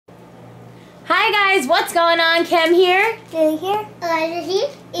Hi guys, what's going on? Kim here. Lily here. Elijah here.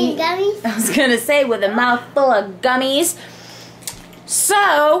 Eating gummies. I was gonna say with a mouthful of gummies.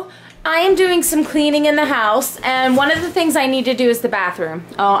 So, I am doing some cleaning in the house, and one of the things I need to do is the bathroom.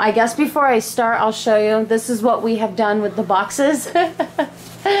 Oh, I guess before I start, I'll show you. This is what we have done with the boxes.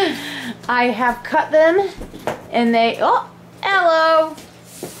 I have cut them, and they, oh, hello.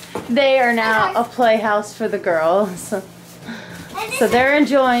 They are now a playhouse for the girls. So they're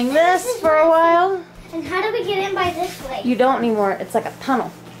enjoying this for a while. And how do we get in by this way? You don't anymore. It's like a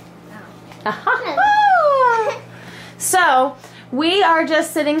tunnel. Oh. So, we are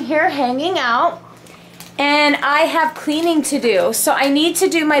just sitting here hanging out, and I have cleaning to do. So I need to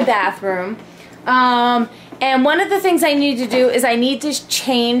do my bathroom. And one of the things I need to do is I need to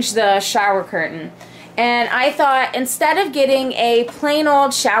change the shower curtain. And I thought instead of getting a plain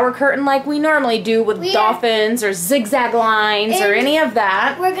old shower curtain like we normally do with dolphins or zigzag lines or any of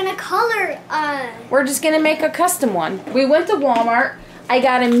that, we're gonna color. We're just gonna make a custom one. We went to Walmart. I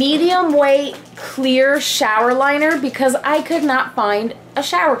got a medium weight clear shower liner because I could not find a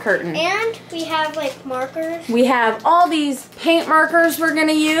shower curtain. And we have like markers. We have all these paint markers we're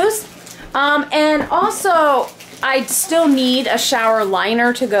gonna use. And also I still need a shower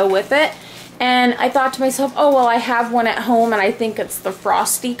liner to go with it. And I thought to myself, oh, well, I have one at home, and I think it's the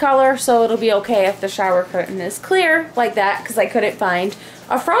frosty color, so it'll be okay if the shower curtain is clear like that, because I couldn't find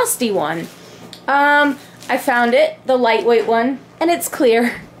a frosty one. I found it, the lightweight one, and it's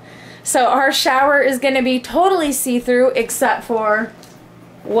clear. So our shower is going to be totally see-through, except for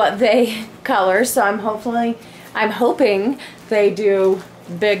what they color. So I'm hoping they do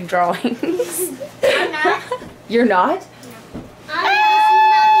big drawings. I'm not. You're not?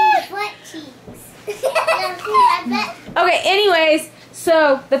 Okay, anyways,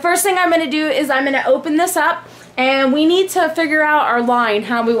 so the first thing I'm going to do is I'm going to open this up, and we need to figure out our line,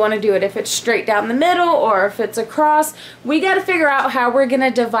 how we want to do it. If it's straight down the middle or if it's across. We got to figure out how we're going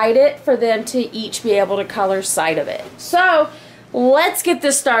to divide it for them to each be able to color side of it. So let's get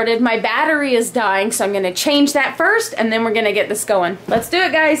this started. My battery is dying, so I'm going to change that first, and then we're going to get this going. Let's do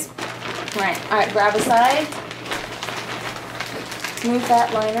it, guys. All right, grab a side. Move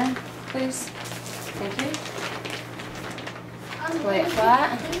that liner, please. Thank you. Lay it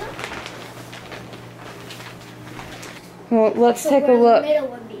flat. Well, let's take a look.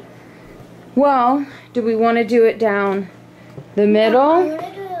 Well, do we want to do it down the middle,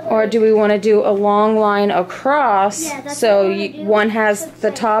 or do we want to do a long line across so one has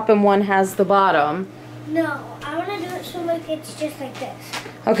the top and one has the bottom? No, I want to do it so like it's just like this.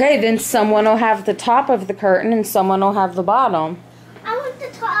 Okay, then someone will have the top of the curtain and someone will have the bottom. I want the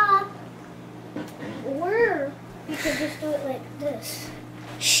top. Or you could just do it like this.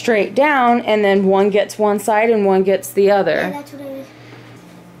 Straight down, and then one gets one side and one gets the other. Yeah, that's what I was.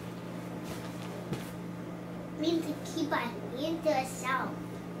 Means to keep our hand to ourselves.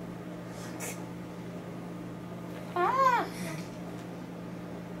 Ah.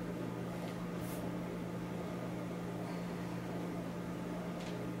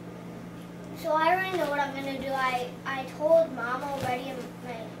 So I already know what I'm gonna do. I told Mom already in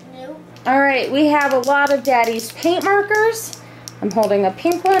my new. Alright, we have a lot of Daddy's paint markers. I'm holding a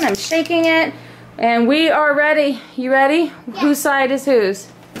pink one, I'm shaking it, and we are ready. You ready? Yeah. Whose side is whose?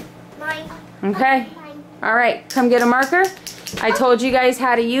 Mine. Okay. Mine. Alright, come get a marker. I told you guys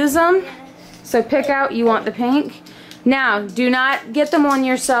how to use them. So pick out, you want the pink. Now, do not get them on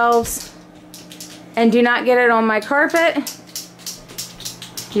yourselves, and do not get it on my carpet.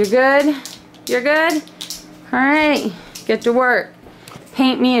 You're good? You're good? Alright, get to work.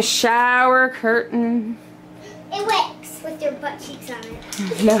 Paint me a shower curtain. It wicks with your butt cheeks on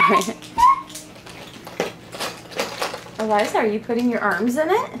it. No. Eliza, are you putting your arms in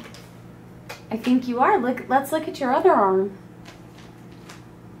it? I think you are. Let's look at your other arm.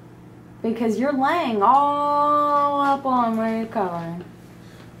 Because you're laying all up on where you're coloring.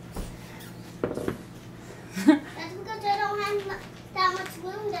 That's because I don't have that much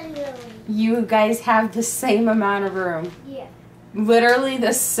room to do. You guys have the same amount of room. Yeah. Literally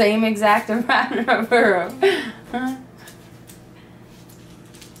the same exact amount of room.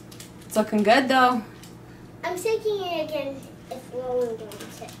 It's looking good though. I'm shaking it again if Rowan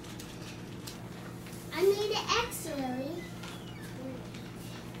wants it. I made it extra, Lily.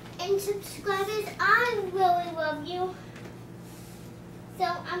 And subscribers, I really love you. So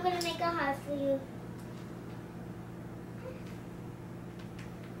I'm going to make a heart for you.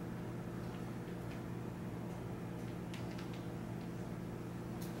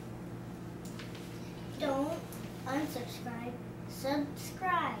 Don't unsubscribe.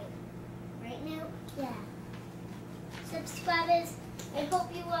 Subscribe. Right now? Yeah. Subscribers, I hope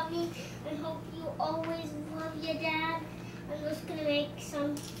you love me. I hope you always love your dad. I'm just gonna make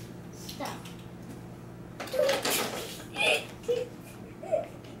some stuff.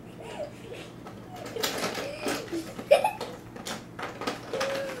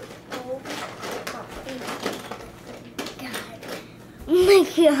 Oh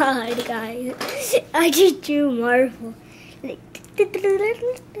my god, guys. I just drew Marvel.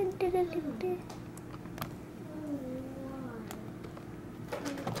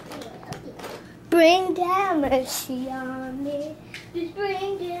 Bring down mercy on me. Just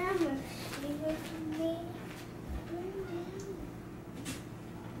bring down mercy on me.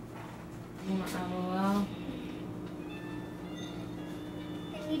 LOL.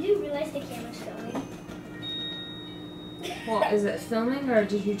 And you do realize the camera's filming. Well, is it filming or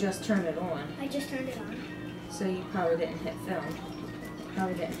did you just turn it on? I just turned it on. So you probably didn't hit film.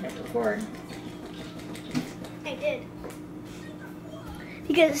 Probably didn't hit record. I did.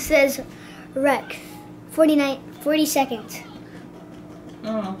 Because it says rec. 40 seconds.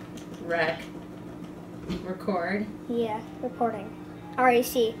 Oh, rec. Record. Yeah, recording.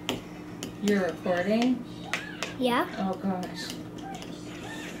 RAC. You're recording? Yeah? Oh gosh.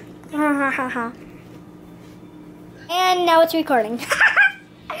 Ha ha ha ha. And now it's recording.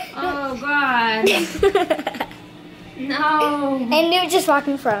 Oh god. No. And Newt just walked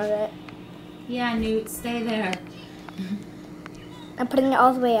in front of it. Yeah, Newt, stay there. I'm putting it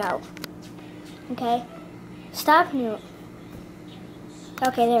all the way out. Okay? Stop, Newt.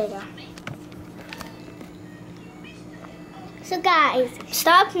 Okay, there we go. So guys,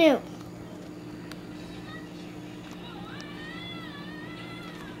 stop, Newt.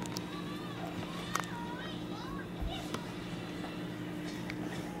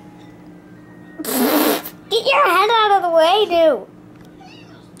 Get your head out of the way, Newt.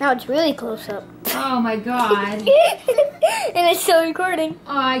 Now it's really close up. Oh my god. And it's still recording.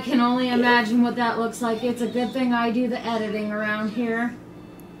 Oh, I can only imagine what that looks like. It's a good thing I do the editing around here.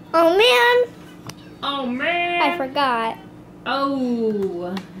 Oh man, Oh man. I forgot.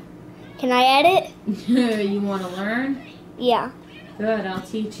 Oh. Can I edit? You want to learn? Yeah. Good, I'll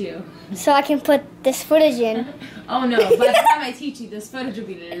teach you. So I can put this footage in. Oh no, by the time I teach you, this footage will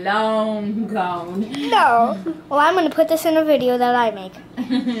be long gone. No. Well, I'm going to put this in a video that I make.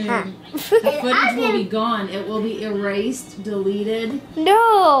 The footage will be gone. It will be erased, deleted,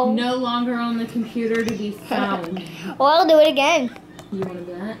 No. no longer on the computer to be found. Well, I'll do it again. You want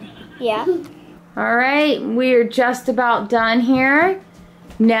to bet? Yeah. All right, we're just about done here.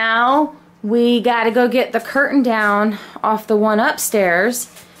 Now we got to go get the curtain down off the one upstairs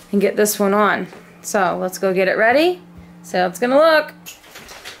and get this one on. So let's go get it ready. See how it's gonna look.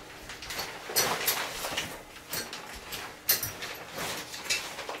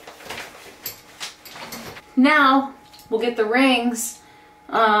 Now we'll get the rings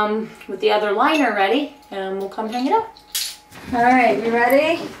with the other liner ready and we'll come hang it up. All right, we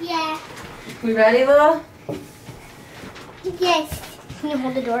ready? Yeah. We ready, Lil? Yes. Can you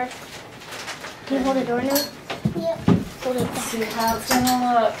hold the door? Can you hold the door now? Yep. Hold it Let's back. see how it's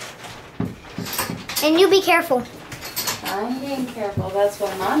gonna look. And you be careful. I'm being careful. That's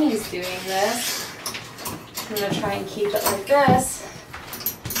why Mommy's doing this. I'm gonna try and keep it like this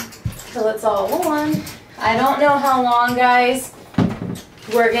till it's all on. I don't know how long, guys,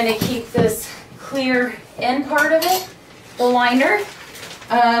 we're gonna keep this clear in part of it, the liner.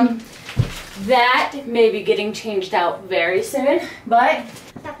 That may be getting changed out very soon, but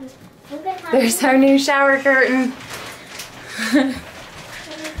there's our new shower curtain.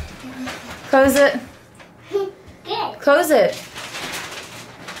 Close it. Good. Close it.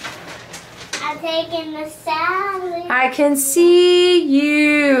 I'm taking the salad. I can see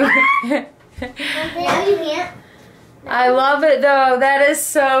you. Now you can't. I love it though. That is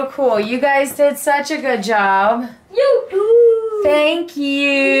so cool. You guys did such a good job. You. Thank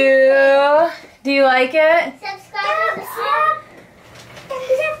you. Do you like it? Subscribe.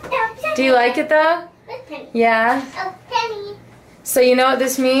 Do you like it though? Yeah. Oh, Penny. So you know what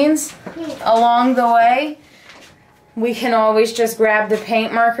this means? Along the way, we can always just grab the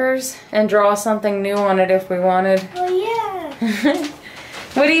paint markers and draw something new on it if we wanted. Oh yeah.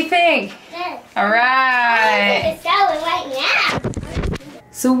 What do you think? Good. All right. It's going right now.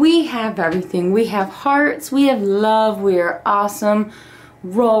 So we have everything. We have hearts, we have love, we are awesome.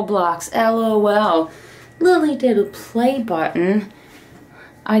 Roblox, LOL. Lily did a play button.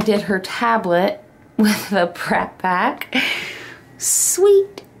 I did her tablet with the prep pack.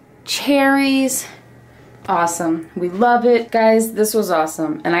 Sweet cherries. Awesome. We love it. Guys, this was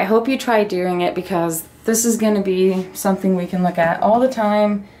awesome. And I hope you try doing it because this is going to be something we can look at all the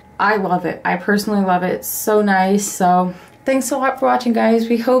time. I love it. I personally love it. It's so nice. So Thanks a lot for watching, guys.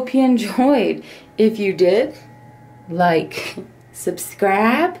 We hope you enjoyed. If you did, like,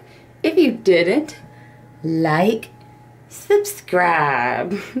 subscribe. If you didn't, like,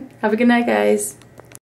 subscribe. Have a good night, guys.